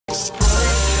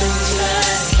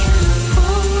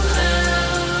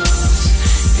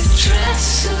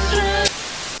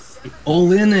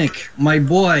Olenek, my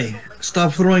boy,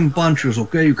 stop throwing punches,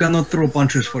 okay? You cannot throw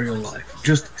punches for your life.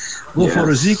 Just go for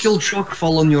Ezekiel choke,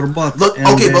 fall on your butt. Look, and,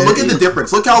 okay, but look at the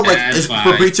difference. Look how like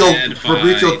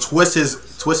Fabrizio twists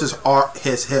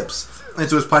his hips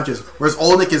into his punches, whereas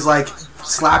Olenek is like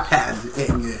slap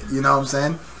handing it. You know what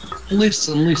I'm saying?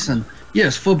 Listen.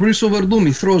 Yes, Fabrizio Verdum,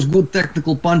 he throws good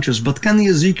technical punches, but can he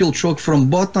Ezekiel choke from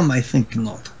bottom? I think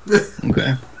not.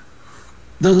 Okay.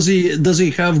 Does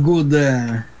he have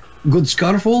good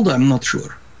scarf hold? I'm not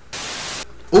sure.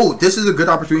 Oh, this is a good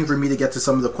opportunity for me to get to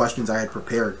some of the questions I had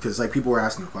prepared, because like people were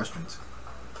asking questions.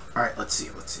 All right, let's see.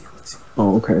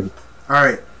 Oh, okay. All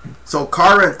right. So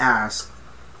Karen asked,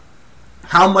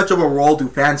 how much of a role do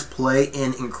fans play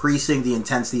in increasing the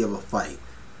intensity of a fight?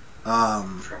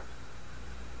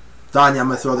 Donnie, I'm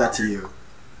gonna throw that to you.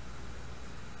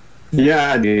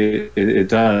 Yeah, it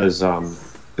does.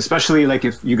 Especially like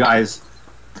if you guys,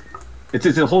 it's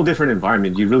a whole different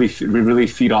environment. You really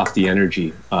feed off the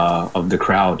energy of the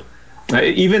crowd.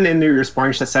 Even in your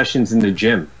sparring sessions in the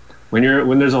gym, when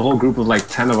there's a whole group of like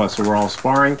 10 of us who are all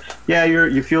sparring, yeah,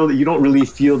 you don't really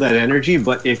feel that energy.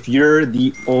 But if you're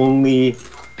the only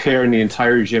pair in the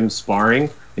entire gym sparring,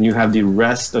 and you have the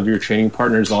rest of your training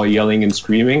partners all yelling and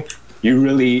screaming, you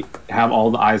really have all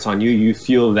the eyes on you. You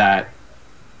feel that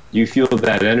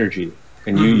energy,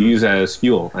 and you use that as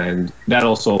fuel, and that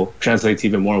also translates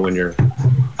even more when you're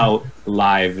out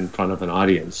live in front of an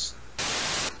audience.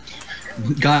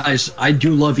 Guys, I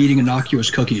do love eating innocuous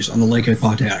cookies on the Lake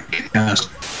podcast.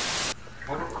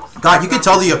 God, you can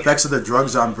tell the effects of the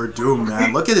drugs on Verdum,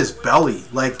 man. Look at his belly.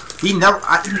 Like, he never...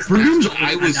 Verdum's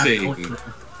I was saying...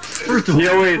 He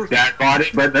always dad bod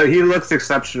it, but he looks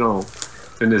exceptional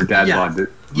in his dad bod.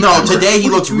 No, today he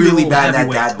looks really bad in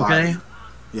that dad bod. Okay?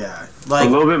 Yeah. Like,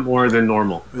 a little bit more than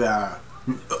normal. Yeah.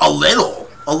 A little.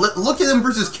 Look at him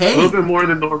versus Kane. A little bit more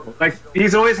than normal. Like,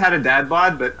 he's always had a dad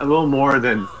bod, but a little more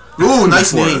than... Ooh,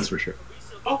 nice name. That's for sure.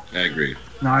 Oh, I agree.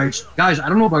 Nice. Guys, I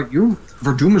don't know about you,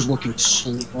 Verdum is looking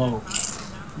slow.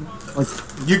 Like,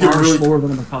 you can really... slower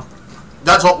than in the cup.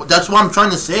 That's what I'm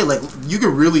trying to say. Like, you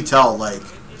can really tell, like,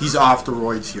 he's off the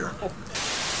roids here.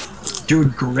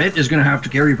 Dude, Grit is going to have to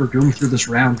carry Verdum through this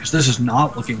round, because this is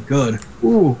not looking good.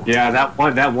 Ooh. Yeah,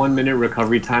 that 1 minute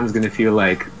recovery time is going to feel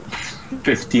like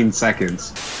 15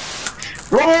 seconds.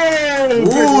 Whoa!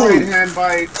 Good right hand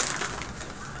bite.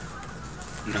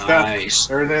 Nice.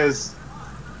 There it is.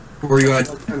 Where you at,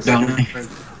 Donnie?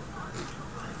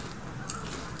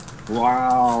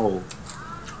 Wow.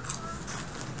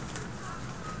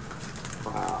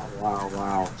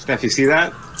 Wow. Steph, you see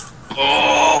that?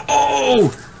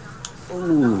 Oh!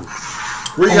 Ooh.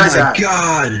 Where you guys at? Oh my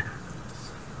god!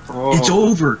 Oh. It's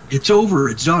over.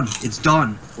 It's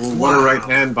done. What a right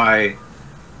hand by...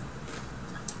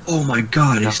 Oh my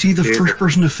god, is he the first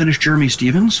person to finish Jeremy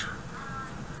Stevens?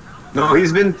 No,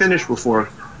 he's been finished before.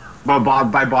 By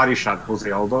body shot, Jose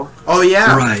Aldo. Oh,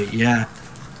 yeah. Right, yeah.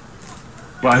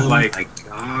 But,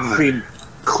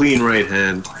 clean right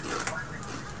hand.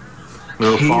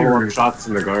 No follow-up shots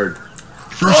in the guard.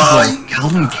 First of all,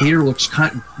 Calvin Kattar looks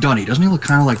Donnie, doesn't he look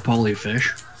kind of like Paulie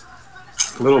Fish?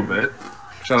 A little bit.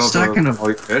 Shout out Second to of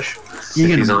Paulie Fish.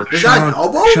 Is that an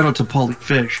elbow? Shout out to Paulie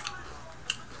Fish.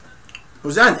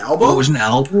 Was that an elbow? Oh, it was an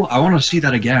elbow? I want to see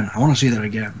that again. Jeremy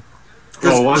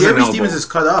Stevens is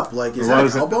cut up. Like, is that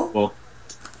an elbow?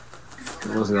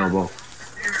 It was an elbow.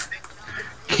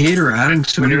 Kattar adding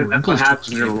so many wrinkles.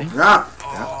 Yeah.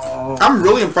 I'm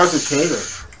really impressed with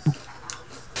Kattar.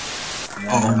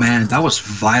 Oh man, that was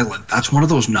violent. That's one of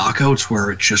those knockouts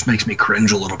where it just makes me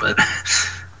cringe a little bit.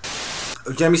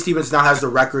 Jeremy Stevens now has the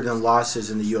record in losses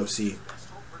in the UFC.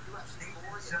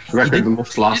 Record the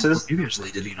most losses? Previously,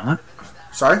 did he not?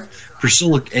 Sorry?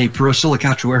 Priscilla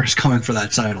Cachoeira is coming for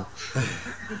that title.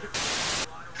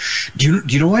 Do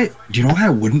you know why I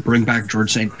wouldn't bring back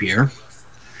George St. Pierre?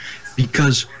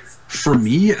 Because for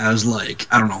me, as like,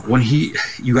 I don't know, when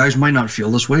you guys might not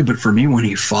feel this way, but for me, when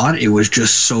he fought, it was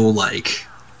just so like...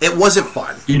 It wasn't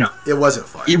fun. You know. It wasn't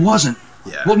fun. It wasn't.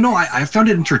 Yeah. Well, no, I found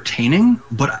it entertaining,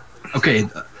 but, okay,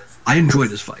 I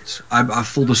enjoyed his fights. I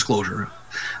full disclosure.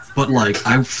 But, like,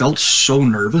 I felt so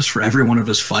nervous for every one of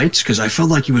his fights, because I felt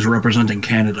like he was representing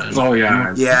Canada. Oh,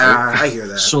 yeah. Yeah, I hear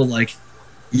that. So, like,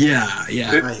 yeah. I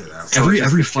hear that.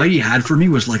 Every fight he had for me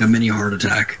was like a mini heart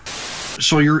attack.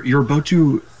 So you're about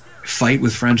to fight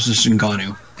with Francis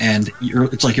Ngannou, and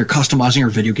it's like you're customizing your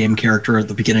video game character at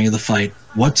the beginning of the fight.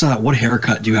 What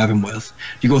haircut do you have him with?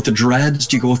 Do you go with the dreads?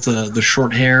 Do you go with the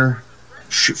short hair?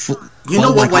 You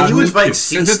know what? When he was fighting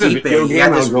Stipe, he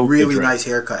had this really nice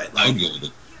haircut. Like,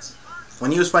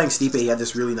 when he was fighting Stipe, he had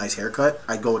this really nice haircut.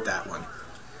 I'd go with that one.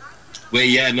 Wait,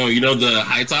 yeah, no, you know the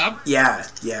high top? Yeah.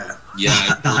 Yeah.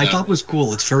 The high top was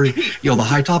cool. It's very, the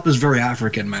high top is very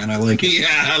African, man. I like it. Yeah,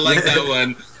 I like that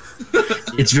one.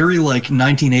 It's very like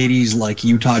 1980s, like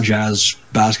Utah Jazz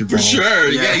basketball. For sure.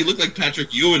 Yeah, he looked like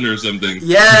Patrick Ewing or something.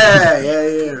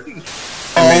 Yeah.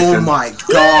 Oh my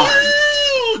god.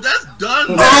 Ooh, that's done.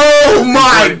 Oh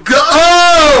my god.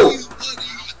 Oh!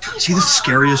 Is he the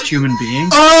scariest human being?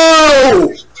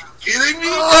 Oh! Kidding me?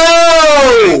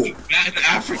 Oh! Bad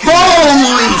African.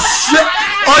 Holy shit!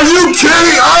 Are you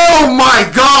kidding? Oh my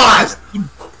god!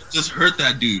 Just hurt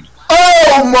that dude.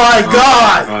 Oh my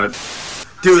god! God.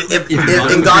 Dude, if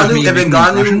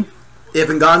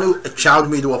Ngannou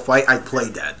challenged me to a fight, I'd play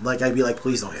dead. Like, I'd be like,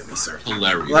 please don't hit me, sir.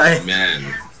 Hilarious, Like- man.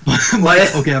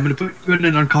 Like, Okay, I'm gonna put you in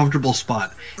an uncomfortable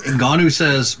spot. Ngannou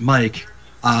says, Mike,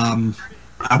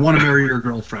 I want to marry your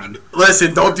girlfriend.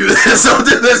 listen, don't do this. Don't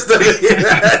do this to me.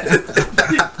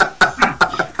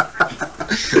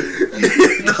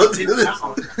 Don't do this.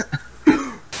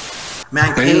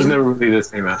 Man, Kane was Kane, never really the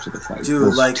same after the fight. dude,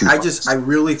 Those like, two fights. I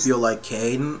really feel like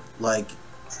Kane, like,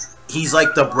 he's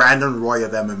like the Brandon Roy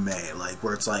of MMA. Like,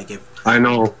 where it's like, if, I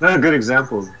know. That's a good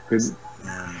example. Good.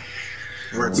 yeah,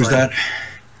 where it's Who's like, that?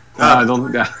 I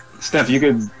don't. Yeah. Steph, you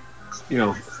could,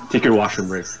 take your washroom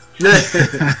break.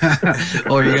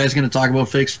 Oh, are you guys gonna talk about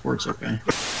fake sports? Okay.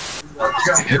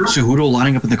 Cejudo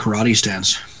lining up in the karate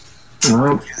stance.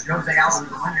 Well,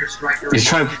 he's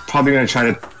probably gonna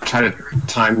try to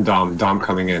time Dom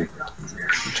coming in.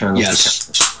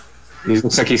 Yes. He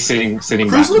looks like he's sitting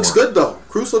Cruz back looks more. good though.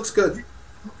 Cruz looks good.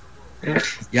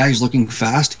 Yeah, he's looking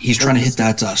fast. He's trying to hit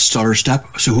that stutter step.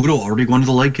 Cejudo already going to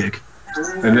the leg kick.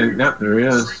 And then, yeah, there he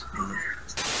is.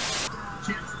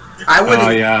 I wouldn't. Oh,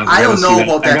 yeah, I don't know I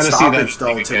about that gotta see that stoppage though.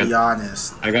 thing To again. be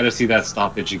honest, I gotta see that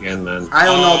stoppage again, man. I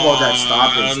don't know about that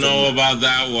stoppage. I don't know about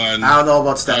that one. I don't know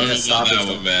about I don't know that about stoppage. that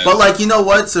though. one, man. But like, you know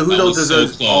what? That Cejudo was so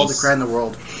deserves all the close. credit in the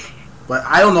world. But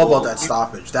I don't know about that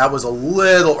stoppage. That was a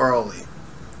little early.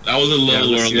 That was a little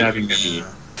let's see that early. again.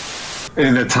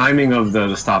 And the timing of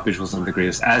the stoppage wasn't the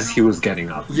greatest as he was getting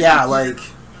up. Yeah, like,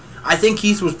 I think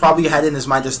Keith was probably had in his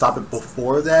mind to stop it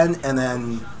before then, and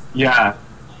then. Yeah.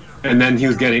 And then he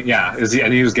was getting,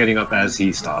 and he was getting up as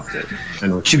he stopped it.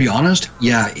 And To be honest,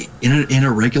 yeah, in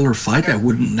a regular fight, I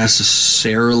wouldn't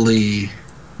necessarily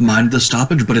mind the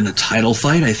stoppage, but in a title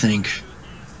fight, I think.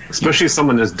 especially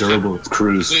someone as durable as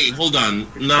Cruz. Wait, hold on.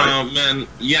 Nah, man.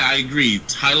 Yeah, I agree.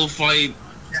 Title fight.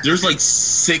 There's like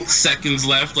 6 seconds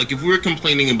left. Like, if we were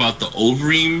complaining about the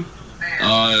Overeem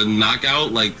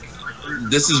knockout, like,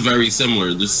 this is very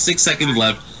similar. There's 6 seconds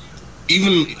left.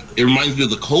 Even it reminds me of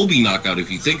the Kobe knockout, if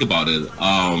you think about it.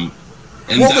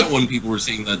 And Well, that one, people were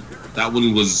saying that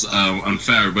one was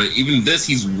unfair. But even this,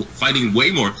 he's fighting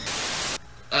way more.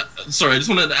 Sorry, I just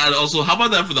wanted to add also, how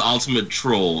about that for the ultimate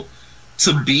troll?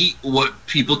 To beat what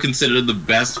people consider the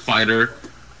best fighter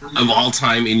of all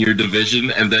time in your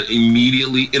division, and then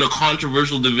immediately, in a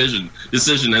controversial decision,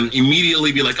 and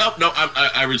immediately be like, oh, no,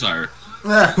 I retire.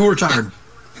 Who retired?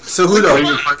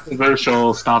 Cejudo.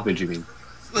 Controversial stoppage, you mean?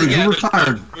 Who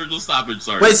retired? Virgil stoppage,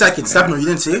 sorry. Wait a second, Stefano, you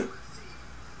didn't see it?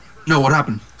 No, what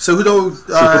happened?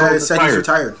 Cejudo said he's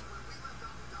retired.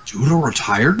 Cejudo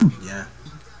retired? Yeah.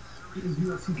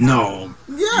 No.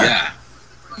 Yeah. Yeah.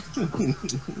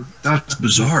 That's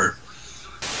bizarre.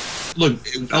 Look,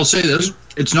 I'll say this.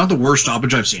 It's not the worst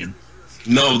stoppage I've seen.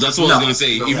 No, that's what I was going to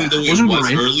say. No, Even yeah. though it Wasn't was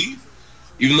great.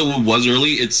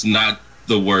 early, it's not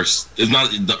the worst. It's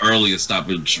not the earliest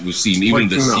stoppage we've seen, even Like,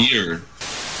 this no. year.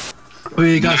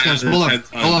 Wait, guys, Nah,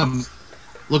 hold on.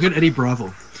 Look at Eddie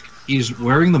Bravo. He's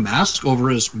wearing the mask over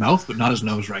his mouth, but not his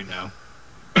nose right now.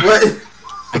 What?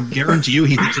 I guarantee you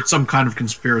he thinks it's some kind of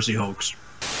conspiracy hoax.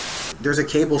 There's a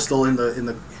cable still in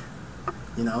the.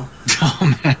 You know.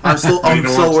 Oh, man. I'm still You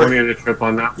don't want worried. Tony to trip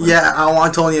on that one. Yeah, I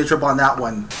want Tony to trip on that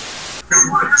one.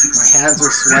 My hands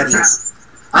are sweaty.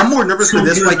 I'm more nervous for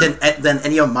this fight than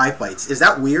any of my fights. Is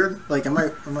that weird? Like, am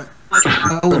I?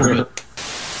 A little bit.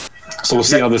 So we'll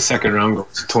see how the second round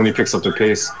goes. Tony picks up the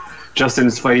pace.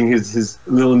 Justin's fighting his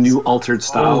little new altered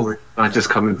style, Oh. not just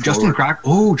coming Justin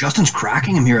forward. Justin's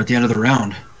cracking him here at the end of the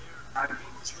round.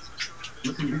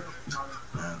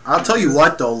 I'll tell you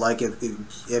what though, like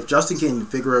if Justin can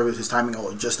figure out his timing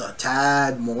out just a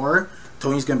tad more,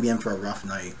 Tony's gonna be in for a rough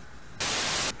night.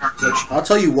 I'll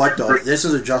tell you what though, this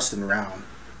is a Justin round.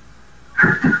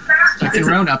 Second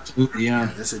round, absolutely,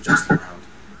 yeah. This is a Justin round.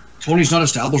 Tony's not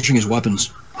establishing his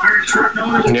weapons.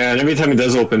 Yeah, and every time he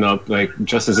does open up, like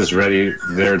Justin's just ready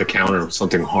there to counter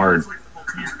something hard,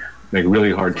 like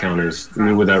really hard counters,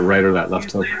 either with that right or that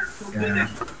left hook. Yeah.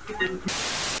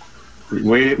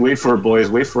 Wait for it, boys.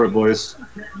 Wait for it, boys.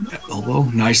 Elbow,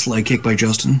 nice leg kick by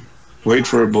Justin. Wait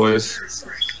for it, boys.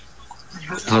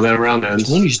 How that round ends.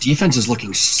 Tony's defense is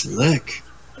looking slick.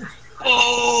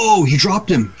 Oh, he dropped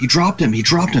him. He dropped him. He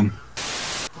dropped him.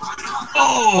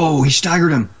 Oh, he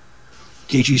staggered him.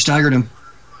 Gaethje staggered him.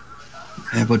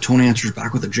 Yeah, but Tony answers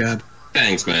back with a jab.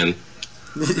 Thanks, man.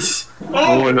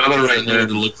 Oh, another right Nothing hand.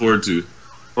 to look forward to.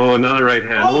 Oh, another right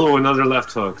hand. Oh, another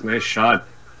left hook. Nice shot.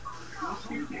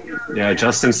 Yeah,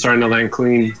 Justin's starting to land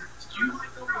clean.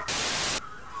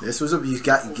 This was you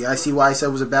guys see why I said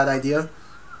it was a bad idea?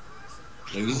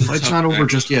 Like, this is a Fight's tough not over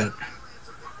match. just yet.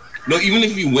 No, even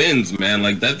if he wins, man,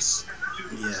 like that's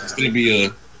Yeah. it's gonna be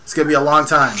a. It's gonna be a long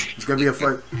time. It's gonna be a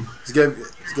fight. It's gonna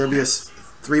be a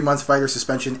 3-month fighter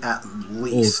suspension at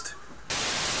least.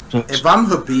 So, If I'm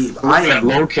Habib,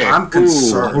 Low kick. I'm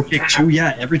concerned. low kick too,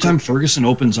 yeah. Every time Ferguson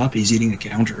opens up, he's eating a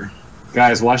counter.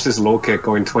 Guys, watch this low kick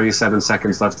going 27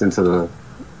 seconds left into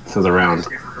the round.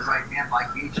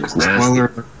 It's nasty.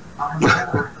 Spoiler.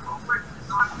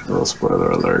 Little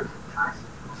spoiler alert.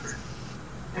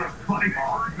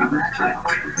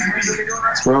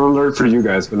 Spoiler alert for you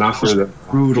guys, but not for the.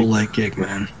 Brutal leg kick,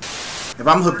 man. If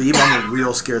I'm Habib, I'm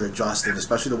real scared of Justin,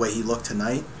 especially the way he looked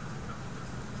tonight.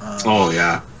 Oh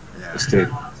yeah, Yeah. mistake.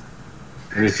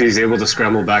 And if he's able to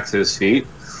scramble back to his feet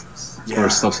Yeah. or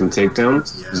stuff some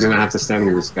takedowns, Yeah. he's gonna have to stand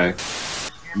with this guy.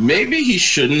 Maybe he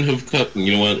shouldn't have cut.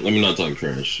 You know what? Let me not talk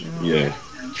trash. Yeah,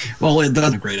 Well,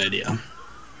 that's a great idea.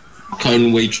 cut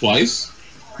him weight twice.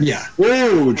 Yeah.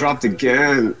 Ooh, dropped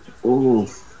again. Ooh.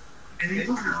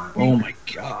 Oh my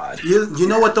God. You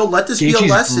know what though? Let this be a Gaethje's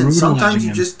lesson. Sometimes brutalizing you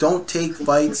him. just don't take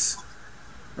fights,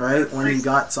 right? When you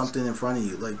got something in front of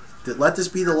you, like let this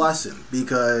be the lesson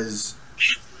because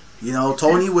you know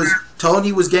Tony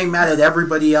was getting mad at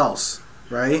everybody else,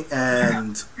 right?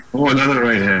 And Oh, another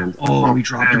right hand. Oh, we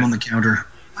dropped him on the counter.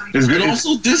 It's And good.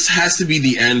 also, this has to be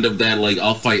the end of that. Like,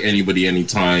 I'll fight anybody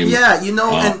anytime. yeah, you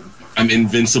know, and I'm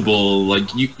invincible. Like,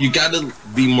 you gotta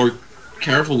be more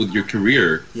careful with your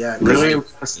career. yeah, Really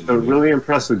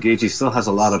impressed with Gaethje. He still has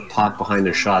a lot of pop behind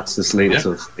his shots this late. Yeah.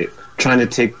 So trying to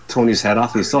take Tony's head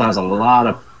off, he still has a lot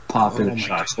of pop in Oh his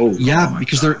my shots. Oh, Yeah,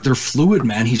 because they're fluid,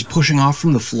 man. He's pushing off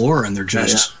from the floor, and they're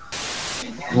just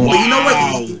But you know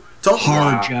what?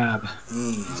 hard Wow. jab.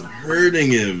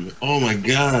 Hurting him. Oh my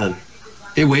god.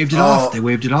 They waved it off. They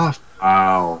waved it off.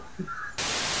 wow.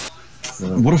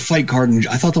 What a fight card! And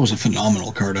I thought that was a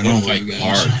phenomenal card. I don't know about Fight you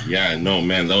guys. hard. Yeah, no,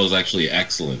 man, that was actually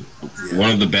excellent. One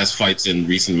of the best fights in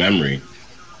recent memory.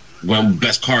 Well,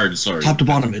 best card, sorry. Top to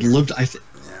bottom, it lived.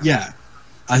 Yeah,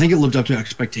 I think it lived up to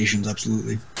expectations.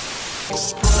 Absolutely.